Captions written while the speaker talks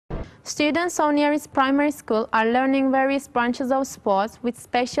Students of nearest primary school are learning various branches of sports with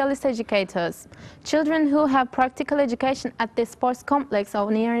specialist educators. Children who have practical education at the sports complex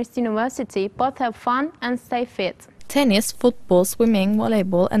of nearest university both have fun and stay fit. Tennis, football, swimming,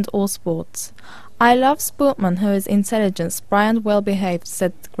 volleyball and all sports. I love sportsman who is intelligent, bright and well-behaved,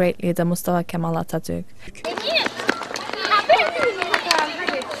 said great leader Mustafa Kemal Atatürk.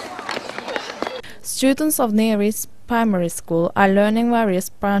 Students of nearest primary school are learning various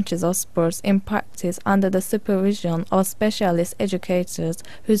branches of sports in practice under the supervision of specialist educators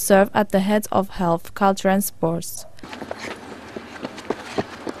who serve at the head of health, culture and sports.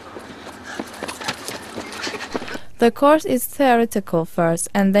 The course is theoretical first,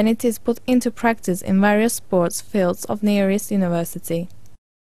 and then it is put into practice in various sports fields of nearest university.